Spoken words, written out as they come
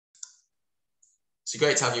So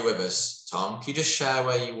great to have you with us, Tom. Can you just share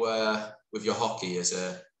where you were with your hockey as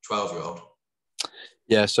a 12-year-old?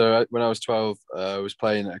 Yeah, so when I was 12, I was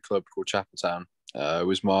playing at a club called Chapeltown. It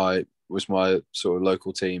was my sort of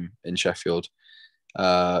local team in Sheffield.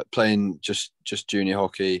 Playing just junior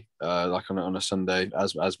hockey, like on a Sunday,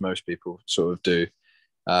 as most people sort of do,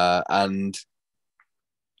 and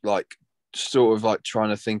like sort of like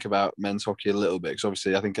trying to think about men's hockey a little bit, because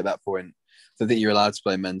obviously I think at that point, I think you're allowed to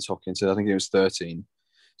play men's hockey until I think it was 13.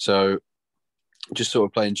 So just sort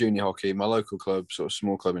of playing junior hockey, my local club, sort of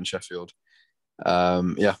small club in Sheffield.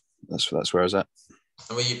 Yeah, that's where I was at.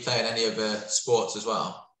 And were you playing any other sports as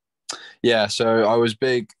well? Yeah, so I was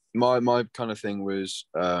big. My kind of thing was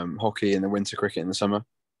hockey and the winter cricket in the summer.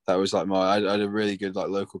 That was like I had a really good like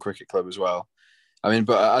local cricket club as well. I mean,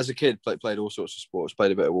 but as a kid, played all sorts of sports.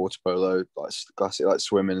 Played a bit of water polo, like classic, like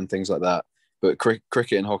swimming and things like that. But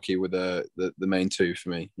cricket and hockey were the main two for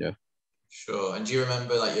me. Yeah. Sure. And do you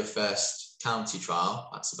remember like your first county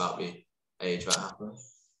trial? That's about the age that happened.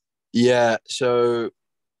 Yeah. So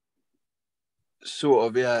sort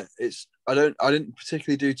of, yeah. I didn't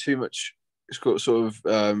particularly do too much sort of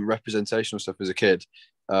representational stuff as a kid.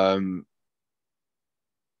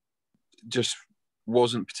 Just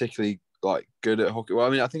wasn't particularly like good at hockey. Well,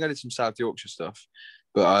 I mean, I think I did some South Yorkshire stuff,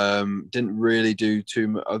 but didn't really do too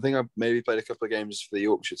much. I think I maybe played a couple of games for the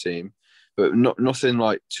Yorkshire team, but nothing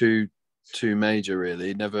like too major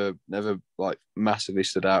really. Never like massively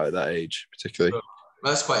stood out at that age particularly. Sure.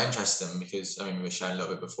 Well, that's quite interesting because I mean we were sharing a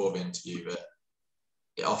little bit before the interview, but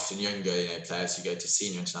often younger players who go to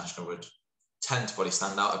senior international would tend to probably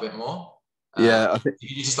stand out a bit more. Yeah, I think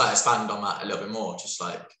you just like expand on that a little bit more. Just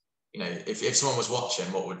like if someone was watching,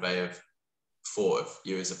 what would they have thought of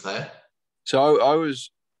you as a player? so. I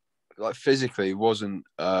was like physically wasn't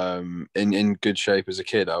in good shape as a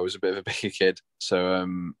kid. I was a bit of a bigger kid, so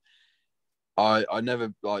I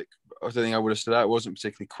never like I don't think I would have stood out. Wasn't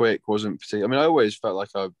particularly quick. Wasn't particularly. I mean, I always felt like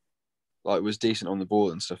I like was decent on the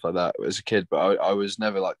ball and stuff like that as a kid, but I was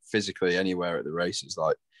never like physically anywhere at the races.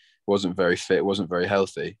 Like, wasn't very fit, wasn't very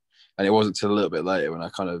healthy, and it wasn't till a little bit later when I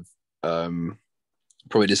kind of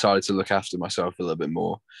probably decided to look after myself a little bit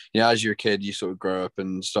more. You know, as you're a kid, you sort of grow up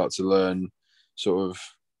and start to learn sort of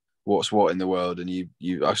what's what in the world, and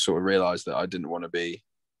I sort of realized that I didn't want to be,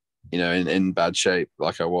 in bad shape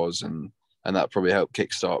like I was, and that probably helped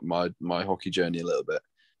kickstart my hockey journey a little bit.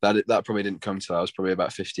 That probably didn't come till I was probably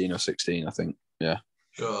about 15 or 16, I think. Yeah.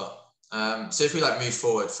 Sure. So if we like move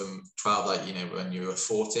forward from 12, like when you were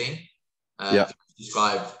 14, Yeah.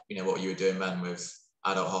 describe what you were doing then with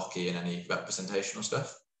adult hockey and any representational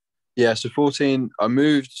stuff. Yeah. So 14, I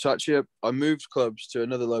moved. So actually, I moved clubs to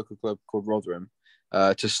another local club called Rotherham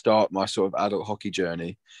to start my sort of adult hockey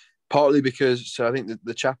journey. Partly because, so I think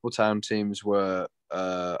the Chapeltown teams were,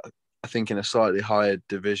 I think, in a slightly higher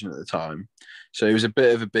division at the time. So it was a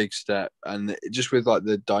bit of a big step. And just with like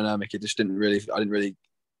the dynamic, I didn't really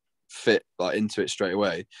fit like into it straight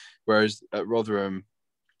away. Whereas at Rotherham,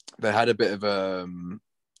 they had a bit of a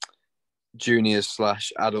juniors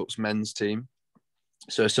 / adults men's team.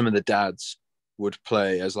 So some of the dads would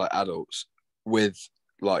play as like adults with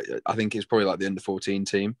like, I think it's probably like the under 14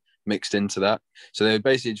 team mixed into that. So they were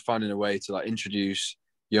basically finding a way to like introduce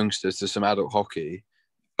youngsters to some adult hockey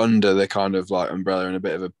under the kind of like umbrella and a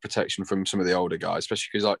bit of a protection from some of the older guys, especially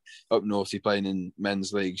because like up north, you're playing in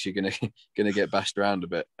men's leagues, you're gonna get bashed around a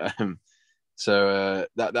bit. So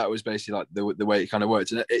that was basically like the way it kind of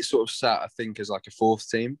worked, and it sort of sat, I think, as like a fourth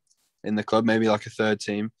team in the club, maybe like a third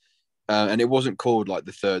team, and it wasn't called like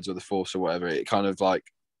the thirds or the fourths or whatever. It kind of like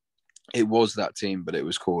it was that team, but it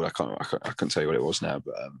was called I can't tell you what it was now,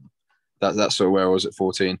 but that's sort of where I was at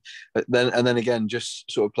 14. But then again,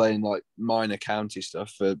 just sort of playing like minor county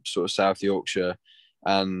stuff for sort of South Yorkshire,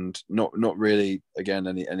 and not really again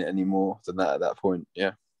any more than that at that point.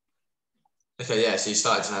 Yeah. Okay, yeah. So you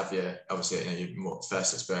started to have your more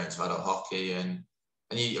first experience of adult hockey, and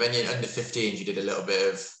you when you're under 15s, you did a little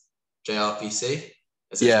bit of JRPC.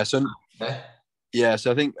 Yeah. So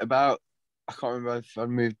I think I can't remember if I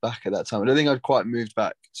moved back at that time. I don't think I'd quite moved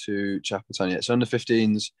back to Chapeltown yet. So under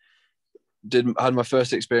 15s. Had my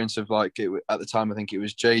first experience of like it at the time. I think it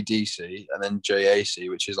was JDC and then JAC,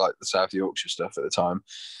 which is like the South Yorkshire stuff at the time,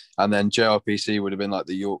 and then JRPC would have been like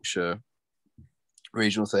the Yorkshire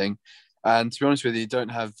regional thing. And to be honest with you, don't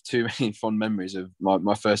have too many fond memories of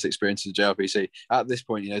my first experience of JRPC. At this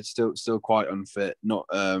point, it's still quite unfit, not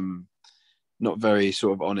very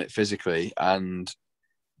sort of on it physically, and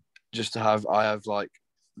just I have like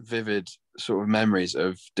vivid sort of memories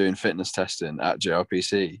of doing fitness testing at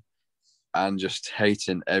JRPC and just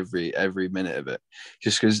hating every minute of it,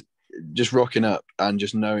 just because just rocking up and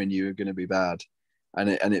just knowing you were going to be bad and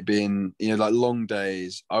it being, you know, like long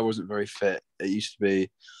days. I wasn't very fit. It used to be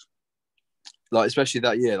like, especially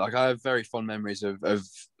that year, like I have very fond memories of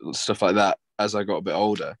stuff like that as I got a bit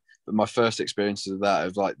older. But my first experiences of that,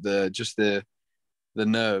 of like the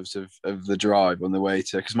nerves of the drive on the way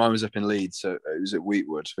to, because mine was up in Leeds, so it was at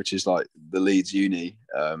Wheatwood, which is like the Leeds uni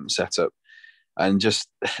setup, and just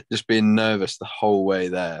being nervous the whole way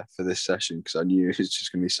there for this session because I knew it was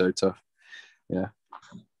just going to be so tough. Yeah.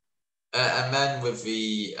 And then with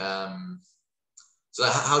the so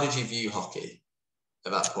how did you view hockey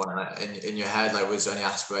at that point? In your head, like, was there any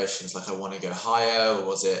aspirations like I want to go higher, or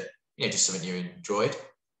was it, you know, just something you enjoyed?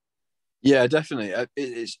 Yeah, definitely.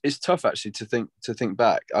 It's tough actually to think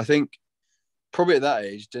back. I think probably at that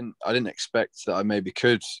age I didn't expect that I maybe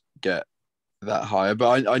could get that higher, but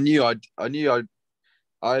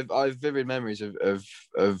I've vivid memories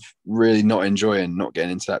of really not enjoying not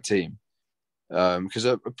getting into that team, because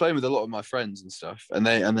I'm playing with a lot of my friends and stuff, and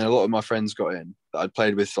then a lot of my friends got in that I'd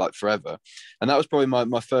played with like forever, and that was probably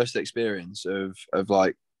my first experience of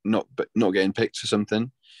like not getting picked for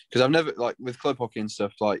something, because I've never, like with club hockey and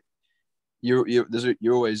stuff, like you're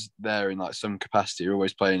always there in like some capacity. You're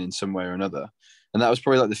always playing in some way or another, and that was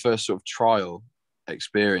probably like the first sort of trial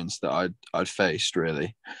experience that I'd faced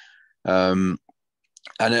really, and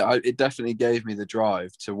it definitely gave me the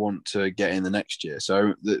drive to want to get in the next year.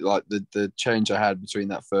 So the change I had between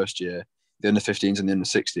that first year, the under 15s and the under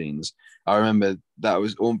 16s, I remember that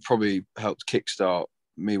was all probably helped kickstart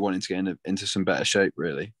me wanting to get into some better shape.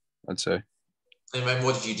 Really, I'd say. And then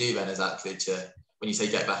what did you do then exactly to, when you say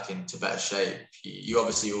get back into better shape? You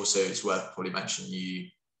obviously also, it's worth probably mentioning, you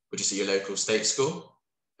were just at your local state school.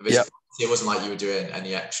 Yeah. It wasn't like you were doing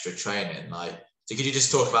any extra training. Like, so could you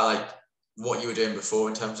just talk about like what you were doing before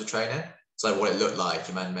in terms of training? So like what it looked like,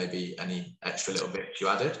 and then maybe any extra little bits you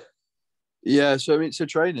added? Yeah, so I mean, so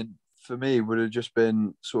training for me would have just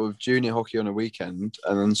been sort of junior hockey on a weekend,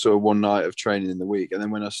 and then sort of one night of training in the week, and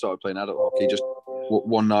then when I started playing adult hockey, just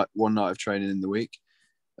one night of training in the week.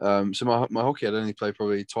 So my hockey I'd only play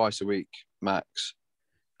probably twice a week max.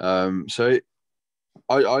 So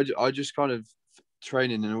I just kind of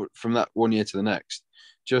training from that one year to the next,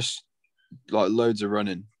 just like loads of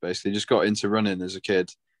running. Basically, just got into running as a kid,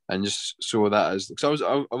 and just saw that as, because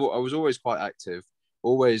I was always quite active,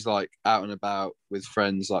 always like out and about with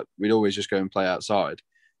friends. Like we'd always just go and play outside.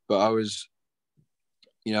 But I was,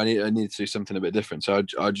 you know, I needed to do something a bit different. So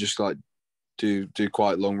I just like do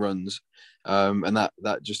quite long runs, and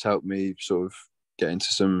that just helped me sort of get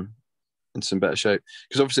into some better shape.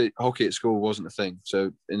 Because obviously hockey at school wasn't a thing.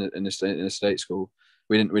 So in a state school,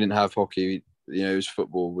 we didn't have hockey. You know, it was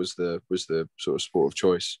football was the sort of sport of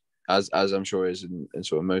choice, as I'm sure is in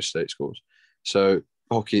sort of most state schools. So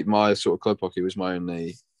hockey, my sort of club hockey was my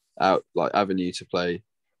only avenue to play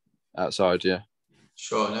outside. Yeah.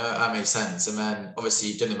 Sure, no, that makes sense. And then obviously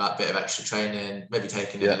you've done that bit of extra training, maybe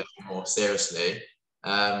taking it a Yeah. little bit more seriously.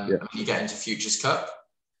 Yeah. And you get into Futures Cup.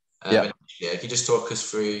 Yeah. Yeah, can you just talk us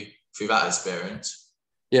through that experience?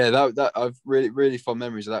 Yeah, that I've really fond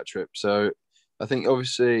memories of that trip. So I think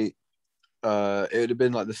obviously it would have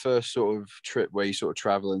been like the first sort of trip where you sort of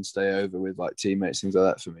travel and stay over with like teammates, things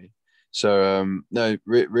like that for me. So no,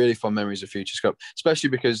 really fond memories of Futures Cup, especially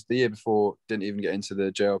because the year before didn't even get into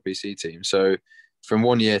the JRPC team. So from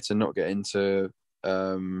one year to not get into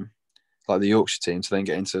like the Yorkshire team to then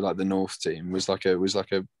get into like the North team was like a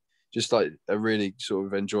just like a really sort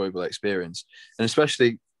of enjoyable experience, and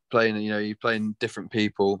especially playing, you know, you playing different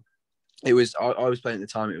people. It was I was playing at the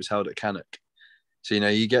time. It was held at Cannock, so, you know,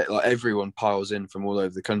 you get like everyone piles in from all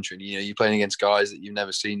over the country. And, you know, you're playing against guys that you've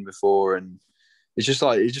never seen before, and it's just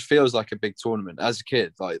like, it just feels like a big tournament as a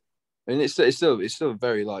kid. Like, I mean, it's still a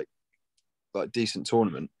very like decent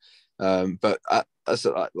tournament. But at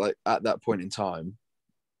that point in time,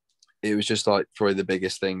 it was just like probably the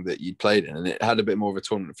biggest thing that you'd played in, and it had a bit more of a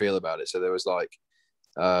tournament feel about it. So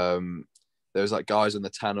um, there was like guys on the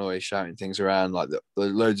tannoy shouting things around, like the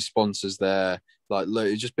loads of sponsors there, like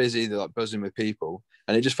just busy, they're like buzzing with people,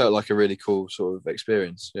 and it just felt like a really cool sort of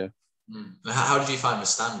experience. Yeah. How did you find the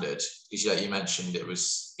standard? Because you mentioned it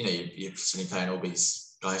was, you know, you're suddenly playing all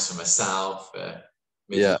these guys from the south, Yeah.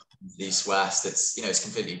 Midlands, east, west. It's, you know, it's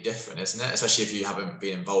completely different, isn't it? Especially if you haven't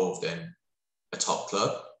been involved in a top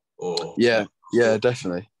club or. Yeah,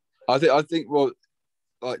 definitely. I think well,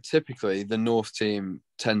 like typically the North team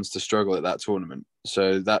tends to struggle at that tournament.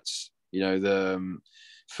 So that's, you know, the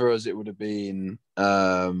for us it would have been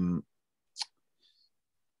I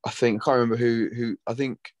think I can't remember who I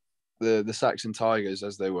think the Saxon Tigers,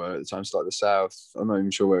 as they were at the time, so like the South. I'm not even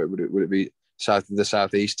sure where it would it be, the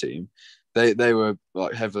Southeast team. They were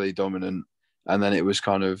like heavily dominant. and then it was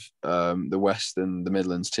kind of the West and the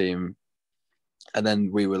Midlands team, and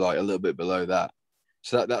then we were like a little bit below that.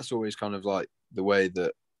 So that's always kind of like the way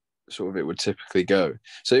that sort of it would typically go.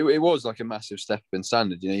 So it was like a massive step in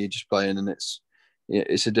standard. You're just playing, and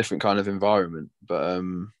it's a different kind of environment. But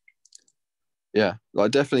yeah,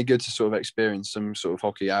 like definitely good to sort of experience some sort of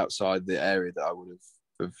hockey outside the area that I would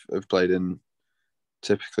have played in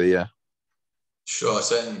typically. Yeah. Sure.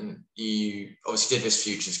 So then you obviously did this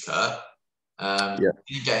Futures Cup. Yeah.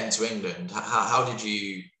 You get into England. How did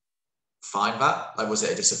you find that? Like, was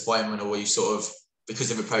it a disappointment, or were you sort of, because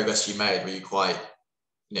of the progress you made, were you quite,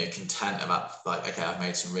 content about, like, okay, I've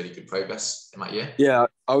made some really good progress in that year? Yeah,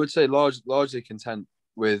 I would say largely content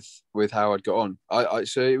with how I'd got on. I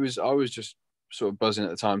was just sort of buzzing at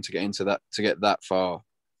the time to get that far,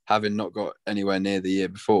 having not got anywhere near the year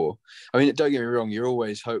before. I mean, don't get me wrong, you're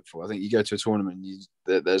always hopeful. I think you go to a tournament,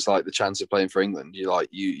 there's like the chance of playing for England. You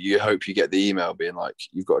hope you get the email being like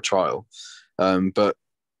you've got a trial, but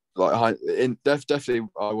like definitely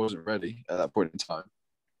I wasn't ready at that point in time.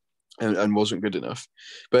 And wasn't good enough.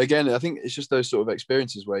 But again, I think it's just those sort of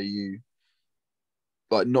experiences where you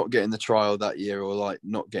like not getting the trial that year, or like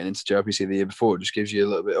not getting into JLPC the year before, just gives you a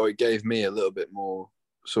little bit, or it gave me a little bit more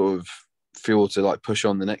sort of fuel to like push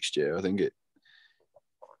on the next year. I think it,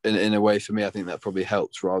 in a way for me, I think that probably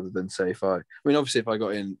helps rather than say I mean, obviously if I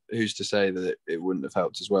got in, who's to say that it wouldn't have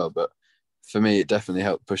helped as well. But for me, it definitely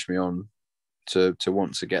helped push me on to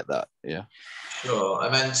want to get that. Yeah. Sure.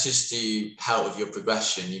 And then just to help with your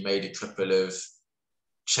progression, you made a couple of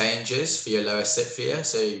changes for your lower sixth year.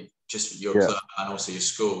 So just your Yeah. club and also your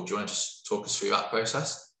school. Do you want to just talk us through that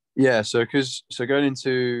process? Yeah. So going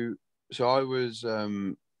into, I was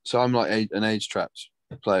so I'm like an age trapped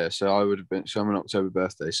player. So I would have been, so I'm an October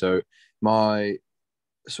birthday. So my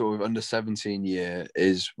sort of under 17 year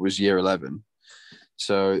was year 11.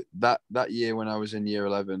 So that year when I was in year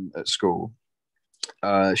 11 at school,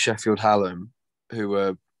 Sheffield Hallam, who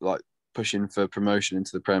were like pushing for promotion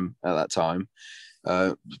into the Prem at that time,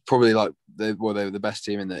 probably like they were the best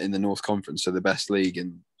team in the North Conference, so the best league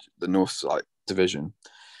in the North like division.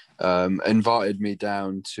 Invited me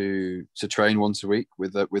down to train once a week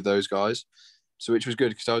with those guys, so which was good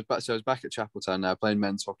because I was back at Chapeltown now playing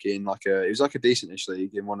men's hockey in it was like a decentish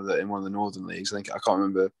league in one of the northern leagues. I think I can't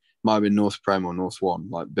remember, might have been North Prem or North One,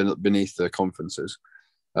 like beneath the conferences.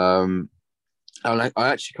 And I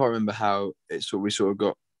actually can't remember how we sort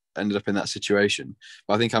of ended up in that situation.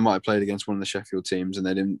 But I think I might have played against one of the Sheffield teams, and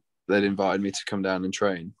they'd invited me to come down and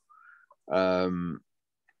train.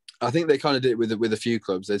 I think they kind of did it with a few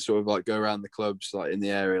clubs. They'd sort of like go around the clubs like in the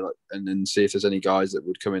area, like, and then see if there's any guys that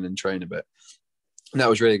would come in and train a bit. And that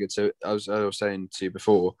was really good. So I was saying to you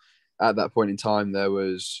before, at that point in time, there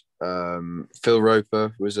was Phil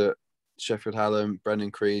Roper was at Sheffield Hallam,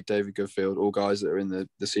 Brendan Creed, David Goodfield, all guys that are in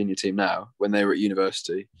the senior team now when they were at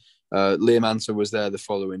university. Liam Ansell was there the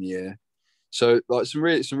following year. So like some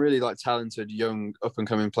really like talented young up and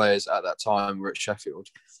coming players at that time were at Sheffield.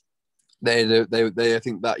 They I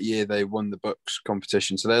think that year they won the Bucks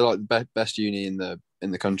competition, so they're like the best uni in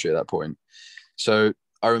the country at that point. So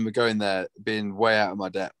I remember going there, being way out of my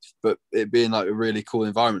depth, but it being like a really cool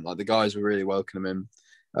environment. Like the guys were really welcoming,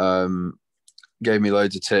 gave me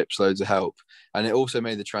loads of tips, loads of help, and it also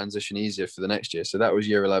made the transition easier for the next year. So that was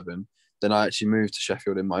year 11. Then I actually moved to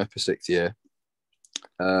Sheffield in my upper sixth year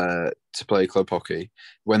to play club hockey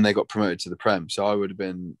when they got promoted to the Prem. So I would have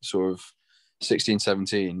been sort of 16,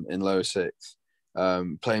 17 in lower sixth,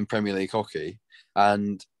 playing Premier League hockey.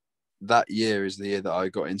 And that year is the year that I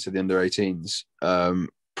got into the under 18s,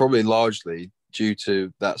 probably largely due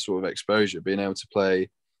to that sort of exposure. Being able to play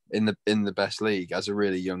in the best league as a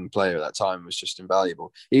really young player at that time was just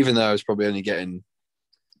invaluable. Even though I was probably only getting,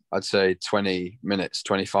 I'd say 20 minutes,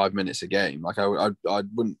 25 minutes a game. Like I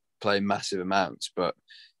wouldn't play massive amounts, but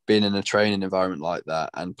being in a training environment like that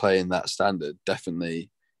and playing that standard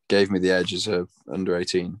definitely gave me the edge as a under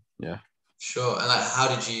 18. Yeah. Sure. And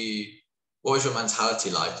like, what was your mentality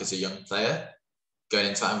like as a young player going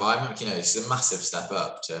into that environment? It's a massive step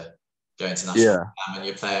up to go international. Yeah. And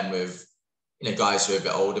you're playing with, guys who are a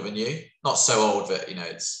bit older than you. Not so old that,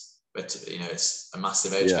 it's a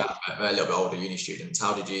massive age gap, but a little bit older uni students.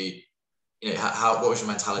 How did you, what was your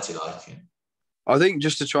mentality like? I think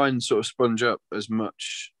just to try and sort of sponge up as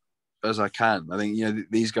much as I can. I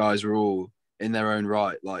think, these guys are all in their own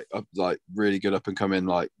right, like really good up and coming,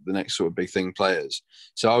 like the next sort of big thing players.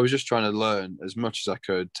 So I was just trying to learn as much as I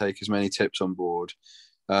could, take as many tips on board,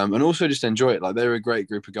 and also just enjoy it. Like they were a great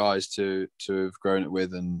group of guys to have grown up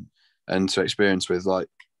with and to experience with. Like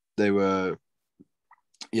they were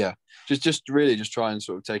yeah, just really just try and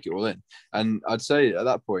sort of take it all in. And I'd say at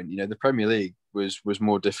that point, the Premier League was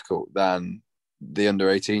more difficult than the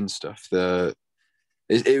under-18 stuff.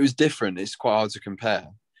 It was different. It's quite hard to compare.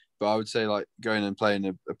 But I would say like going and playing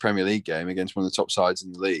a Premier League game against one of the top sides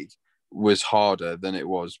in the league was harder than it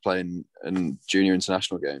was playing a junior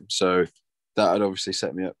international game. So that had obviously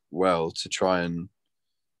set me up well to try and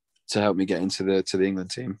to help me get into the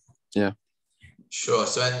England team. Yeah. Sure.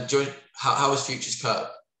 So then, how was Futures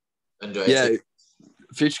Cup under 18? Yeah,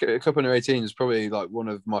 Future Cup under 18 is probably like one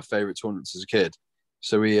of my favourite tournaments as a kid.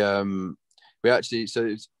 So we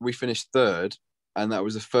finished third, and that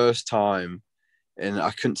was the first time, and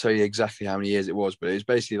I couldn't tell you exactly how many years it was, but it was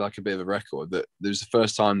basically like a bit of a record that it was the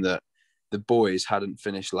first time that the boys hadn't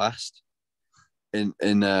finished last in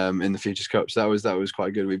the Futures Cup. So that was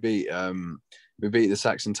quite good. We beat the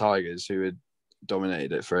Saxon Tigers, who had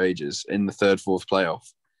dominated it for ages, in the third, fourth playoff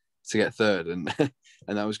to get third, and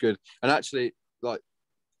and that was good. And actually, like,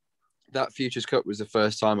 that Futures Cup was the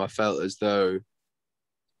first time I felt as though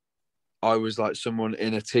I was like someone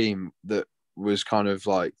in a team that was kind of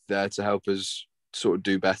like there to help us sort of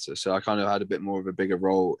do better. So I kind of had a bit more of a bigger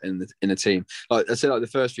role in a team. Like I said, like the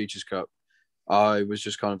first Futures Cup, I was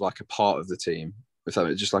just kind of like a part of the team, with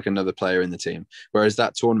just like another player in the team. Whereas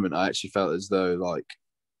that tournament, I actually felt as though like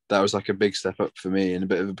that was like a big step up for me and a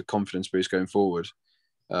bit of a confidence boost going forward.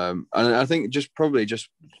 And I think just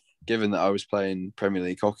given that I was playing Premier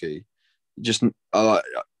League hockey, I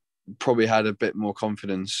probably had a bit more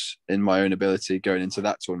confidence in my own ability going into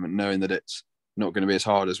that tournament, knowing that it's not going to be as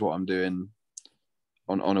hard as what I'm doing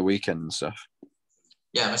on a weekend and stuff.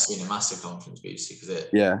 Yeah, it must have been a massive confidence boost because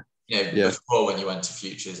before when you went to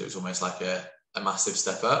Futures, it was almost like a massive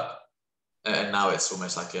step up, and now it's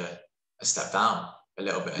almost like a step down a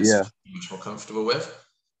little bit. And much more comfortable with.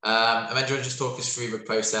 And then do you want to just talk us through the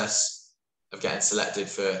process of getting selected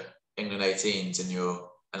for England 18s and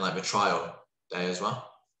like the trial day as well?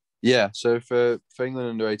 Yeah, so for England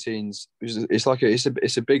under 18s,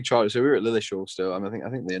 it's a big trial. So we were at Lillishall still. I think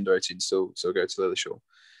the under 18s still go to Lillishall.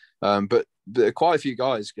 But quite a few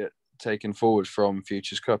guys get taken forward from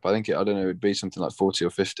Futures Cup. I don't know, it'd be something like 40 or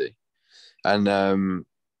 50. And I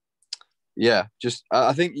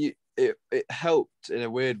think it helped in a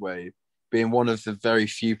weird way being one of the very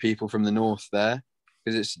few people from the north there,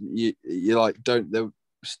 because there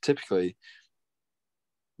typically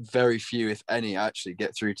very few, if any, actually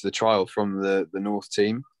get through to the trial from the north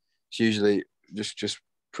team. It's usually just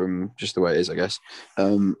from just the way it is, I guess.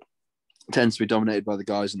 Tends to be dominated by the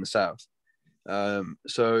guys in the south.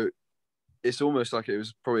 So it's almost like it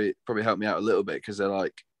was probably helped me out a little bit, because they're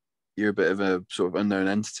like, you're a bit of a sort of unknown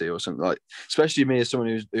entity or something, like, especially me as someone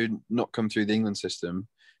who's not come through the England system,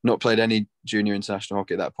 not played any junior international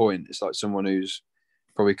hockey at that point. It's like someone who's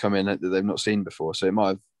probably come in that they've not seen before. So it might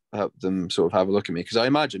have helped them sort of have a look at me, because I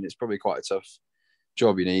imagine it's probably quite a tough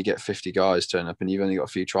job. You get 50 guys turn up and you've only got a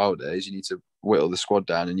few trial days. You need to whittle the squad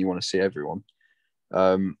down and you want to see everyone.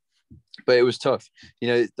 But it was tough.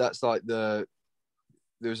 That's like there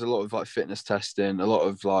was a lot of like fitness testing, a lot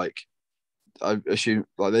of like, I assume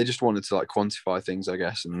like they just wanted to like quantify things, I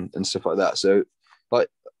guess, and stuff like that. So like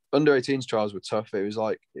under 18s trials were tough. It was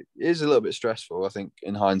like, it is a little bit stressful, I think,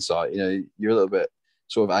 in hindsight. You're a little bit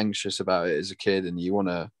sort of anxious about it as a kid, and you want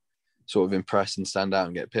to sort of impress and stand out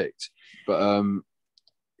and get picked. But I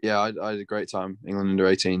had a great time England under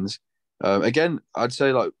 18s. Again, I'd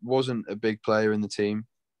say like wasn't a big player in the team.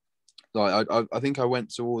 Like I think I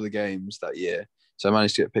went to all the games that year, so I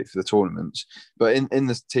managed to get picked for the tournaments. But in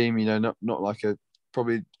the team, not like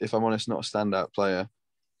probably, if I'm honest, not a standout player.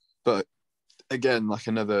 But again, like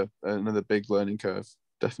another big learning curve,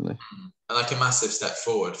 definitely. And like a massive step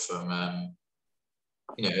forward from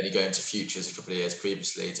only going to Futures a couple of years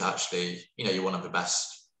previously to actually, you're one of the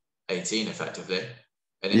best 18 effectively.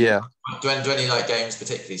 And do any like games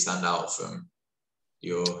particularly stand out from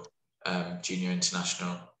your junior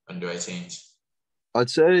international under 18s? I'd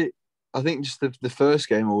say, I think just the first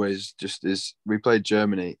game always just is, we played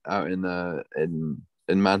Germany out in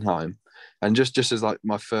Mannheim, and just as like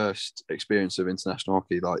my first experience of international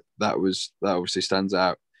hockey, like that obviously stands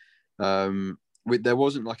out. There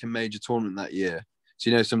wasn't like a major tournament that year,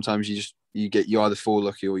 so sometimes you either fall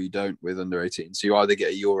lucky or you don't with under 18. So you either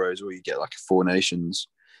get a Euros or you get like a Four Nations.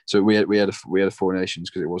 So we had a Four Nations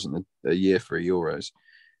because it wasn't a year for a Euros.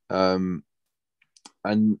 And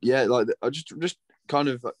yeah, like I just kind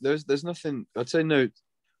of, there's nothing, I'd say no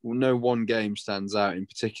one game stands out in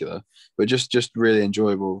particular, but just really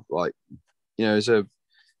enjoyable. Like,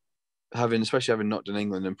 especially having not done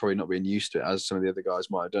England and probably not being used to it as some of the other guys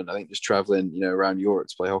might have done. I think just traveling, around Europe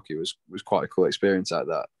to play hockey was quite a cool experience at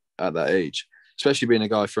that age. especially being a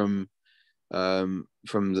guy from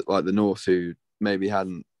like the north who maybe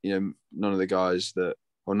hadn't, none of the guys that,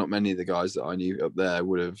 or not many of the guys that I knew up there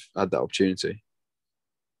would have had that opportunity.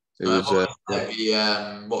 It was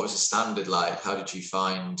what was the standard like? How did you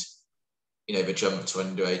find, the jump to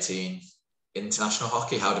under 18 international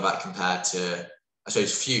hockey? How did that compare to, I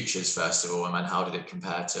suppose, futures first of all, and then how did it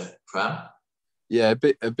compare to Prem? Yeah,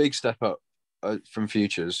 a big step up from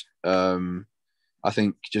futures. I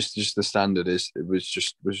think just the standard was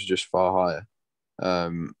just far higher.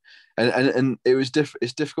 And it was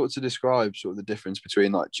it's difficult to describe sort of the difference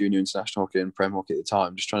between like junior international hockey and Prem hockey at the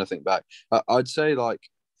time. Just trying to think back, I'd say like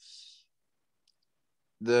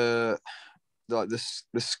the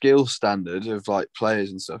skill standard of like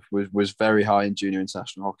players and stuff was very high in junior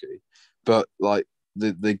international hockey, but like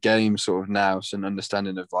the game sort of nous and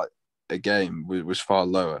understanding of like a game was far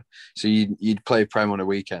lower. So you'd play Prem on a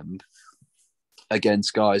weekend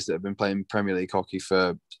against guys that have been playing Premier League hockey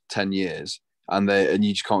for 10 years, and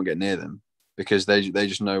you just can't get near them because they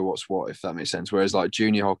just know what's what, if that makes sense. Whereas like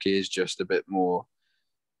junior hockey is just a bit more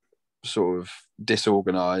sort of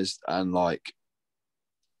disorganized and like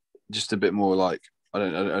just a bit more like I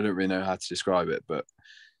don't really know how to describe it, but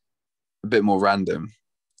a bit more random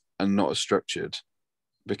and not as structured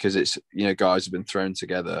because it's, guys have been thrown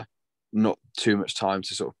together, not too much time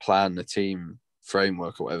to sort of plan the team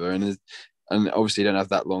framework or whatever, and obviously you don't have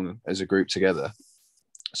that long as a group together.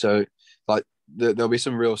 So like there'll be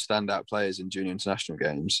some real standout players in junior international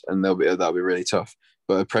games, and that'll be really tough.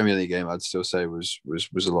 But a Premier League game, I'd still say was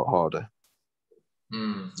a lot harder.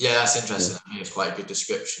 Yeah, that's interesting. I think it's quite a good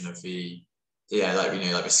description of the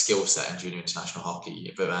skill set in junior international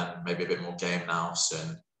hockey, but then maybe a bit more game nous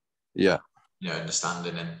and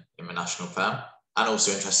understanding in the national Prem, and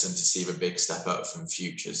also interesting to see the big step up from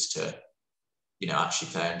futures to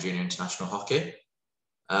actually playing junior international hockey.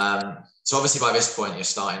 So obviously by this point you're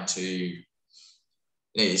starting to,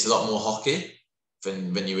 it's a lot more hockey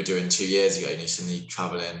than you were doing 2 years ago. You're suddenly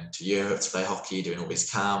traveling to Europe to play hockey, doing all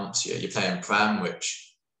these camps. You're playing Prem,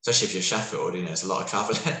 which, especially if you're Sheffield, there's a lot of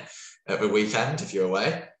traveling at the weekend if you're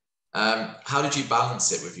away. How did you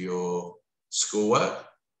balance it with your schoolwork?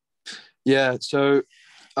 Yeah, so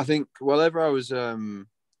I think whenever I was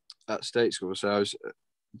at state school, so I was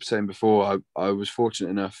saying before, I was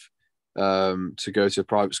fortunate enough to go to a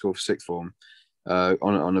private school for sixth form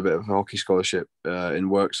on a bit of a hockey scholarship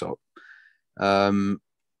in Worksop.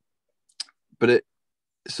 But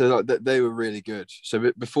they were really good.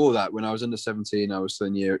 So before that, when I was under 17, I was still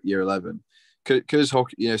in year 11, because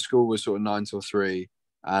hockey, school was sort of 9 till 3,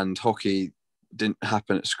 and hockey didn't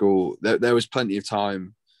happen at school. There was plenty of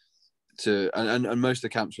time to, and most of the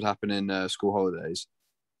camps would happen in school holidays.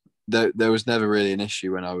 There was never really an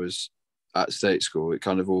issue when I was at state school. It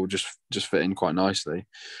kind of all just fit in quite nicely.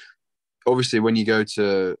 Obviously, when you go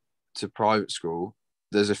to private school,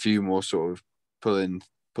 there's a few more sort of pulling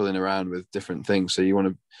around with different things. So you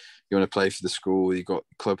want to play for the school. You got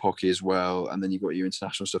club hockey as well, and then you got your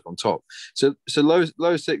international stuff on top. So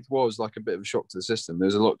low sixth was like a bit of a shock to the system.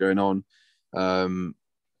 There's a lot going on,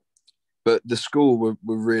 but the school were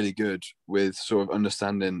really good with sort of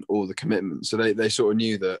understanding all the commitments. So they sort of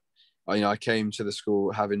knew that I came to the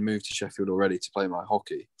school having moved to Sheffield already to play my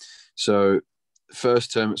hockey. So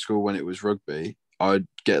first term at school, when it was rugby, I'd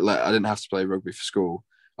get let. I didn't have to play rugby for school.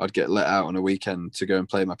 I'd get let out on a weekend to go and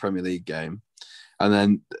play my Premier League game. And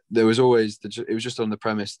then there was always, it was just on the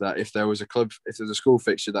premise that if there was a school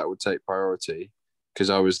fixture, that would take priority because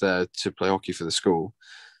I was there to play hockey for the school.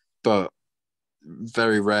 But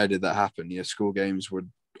very rare did that happen. School games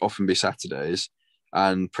would often be Saturdays,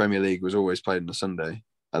 and Premier League was always played on a Sunday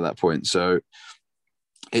at that point. So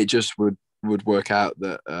it just would work out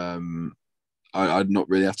that I'd not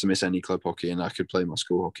really have to miss any club hockey, and I could play my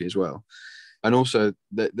school hockey as well. And also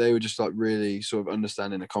they were just like really sort of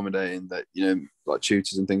understanding, accommodating that, like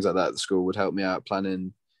tutors and things like that at the school would help me out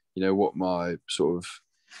planning, what my sort of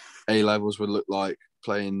A levels would look like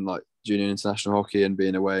playing like junior international hockey and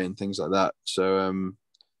being away and things like that. So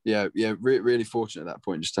really fortunate at that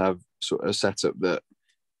point just to have sort of a setup that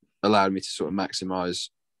allowed me to sort of maximize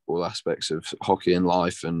all aspects of hockey and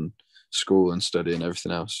life and school and study and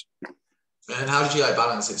everything else. And how did you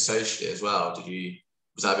balance it socially as well?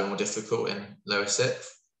 Was that a bit more difficult in lower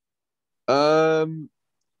sixth? I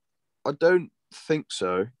don't think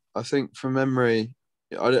so. I think from memory,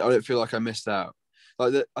 I don't feel like I missed out.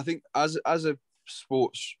 I think as a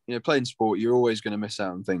sports, playing sport, you're always going to miss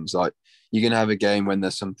out on things. Like you're going to have a game when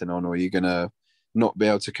there's something on, or you're going to not be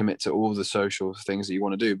able to commit to all the social things that you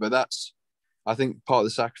want to do. But that's, I think, part of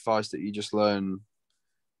the sacrifice that you just learn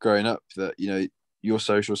growing up, that your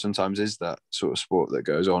social sometimes is that sort of sport that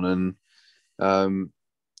goes on. And Um,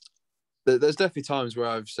 there's definitely times where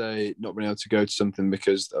I've say not been able to go to something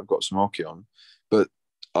because I've got some hockey on, but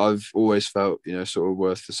I've always felt, sort of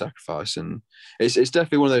worth the sacrifice. And it's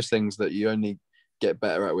definitely one of those things that you only get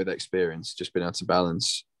better at with experience, just being able to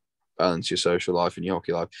balance your social life and your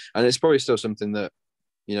hockey life. And it's probably still something that,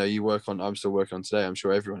 you work on. I'm still working on today. I'm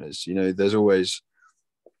sure everyone is. There's always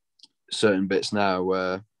certain bits now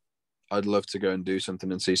where I'd love to go and do something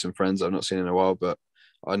and see some friends I've not seen in a while, but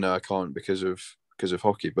I know I can't because of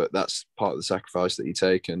hockey. But that's part of the sacrifice that you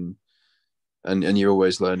take, and you're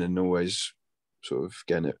always learning and always sort of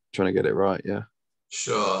trying to get it right. Yeah.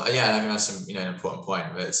 Sure. Yeah, I think that's an important point.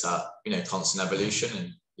 But it's that constant evolution,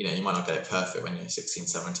 and you might not get it perfect when you're 16,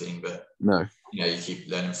 17, but no, you keep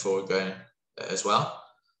learning forward going as well.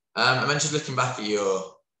 And then just looking back at your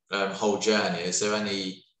whole journey, is there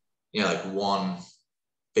any like one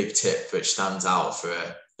big tip which stands out for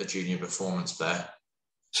a junior performance player?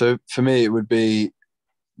 So for me, it would be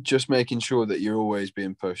just making sure that you're always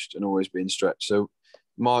being pushed and always being stretched. So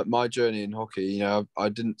my journey in hockey, I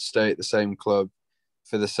didn't stay at the same club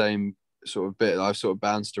for the same sort of bit. I've sort of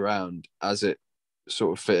bounced around as it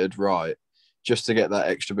sort of fitted right, just to get that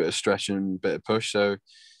extra bit of stretch and bit of push. So,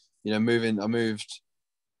 I moved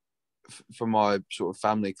from my sort of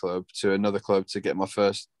family club to another club to get my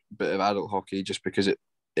first bit of adult hockey, just because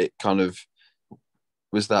it kind of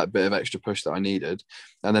was that bit of extra push that I needed,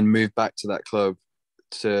 and then moved back to that club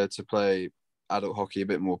to play adult hockey a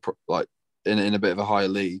bit more like in a bit of a higher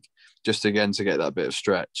league, just again to get that bit of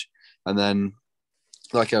stretch. And then,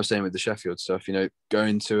 like I was saying with the Sheffield stuff,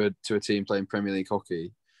 going to a team playing Premier League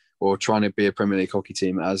hockey, or trying to be a Premier League hockey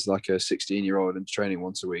team as like a 16-year-old and training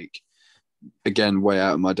once a week, again, way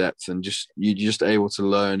out of my depth, and you're just able to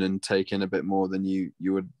learn and take in a bit more than you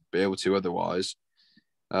would be able to otherwise.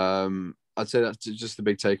 I'd say that's just the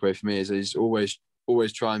big takeaway for me is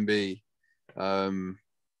always try and be a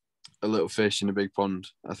little fish in a big pond.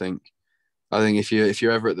 I think if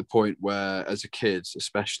you're ever at the point where, as a kid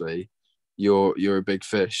especially, you're a big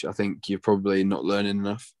fish, I think you're probably not learning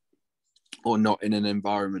enough, or not in an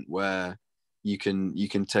environment where you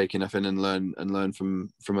can take enough in and learn from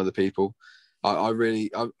other people. I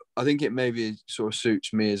think it maybe sort of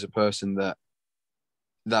suits me as a person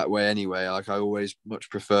that way anyway. Like, I always much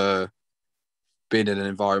prefer being in an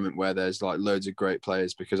environment where there's like loads of great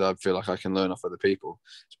players, because I feel like I can learn off other people.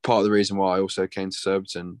 It's part of the reason why I also came to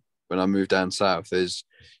Surbiton when I moved down south. Is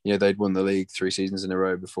they'd won the league 3 seasons in a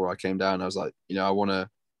row before I came down. I was like, I want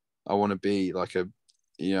to be like I'm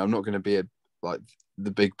not going to be like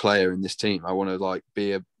the big player in this team. I want to like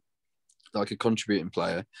be a contributing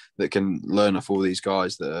player that can learn off all these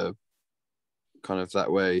guys that are kind of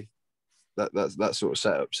that way, that sort of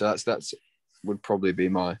setup. So that's would probably be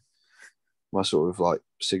my sort of like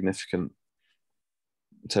significant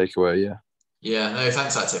takeaway. Yeah, no,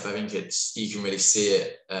 thanks for that tip. I think you can really see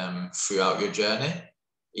it throughout your journey.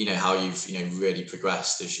 How you've really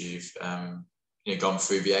progressed as you've gone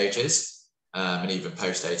through the ages, and even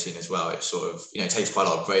post 18 as well. It sort of it takes quite a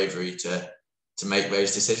lot of bravery to make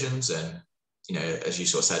those decisions, and as you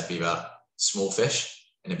sort of said, be that small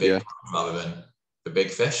fish in a big pond rather than the big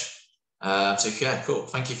fish. So yeah, cool.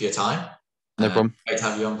 Thank you for your time. No problem. Great to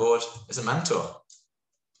have you on board as a mentor.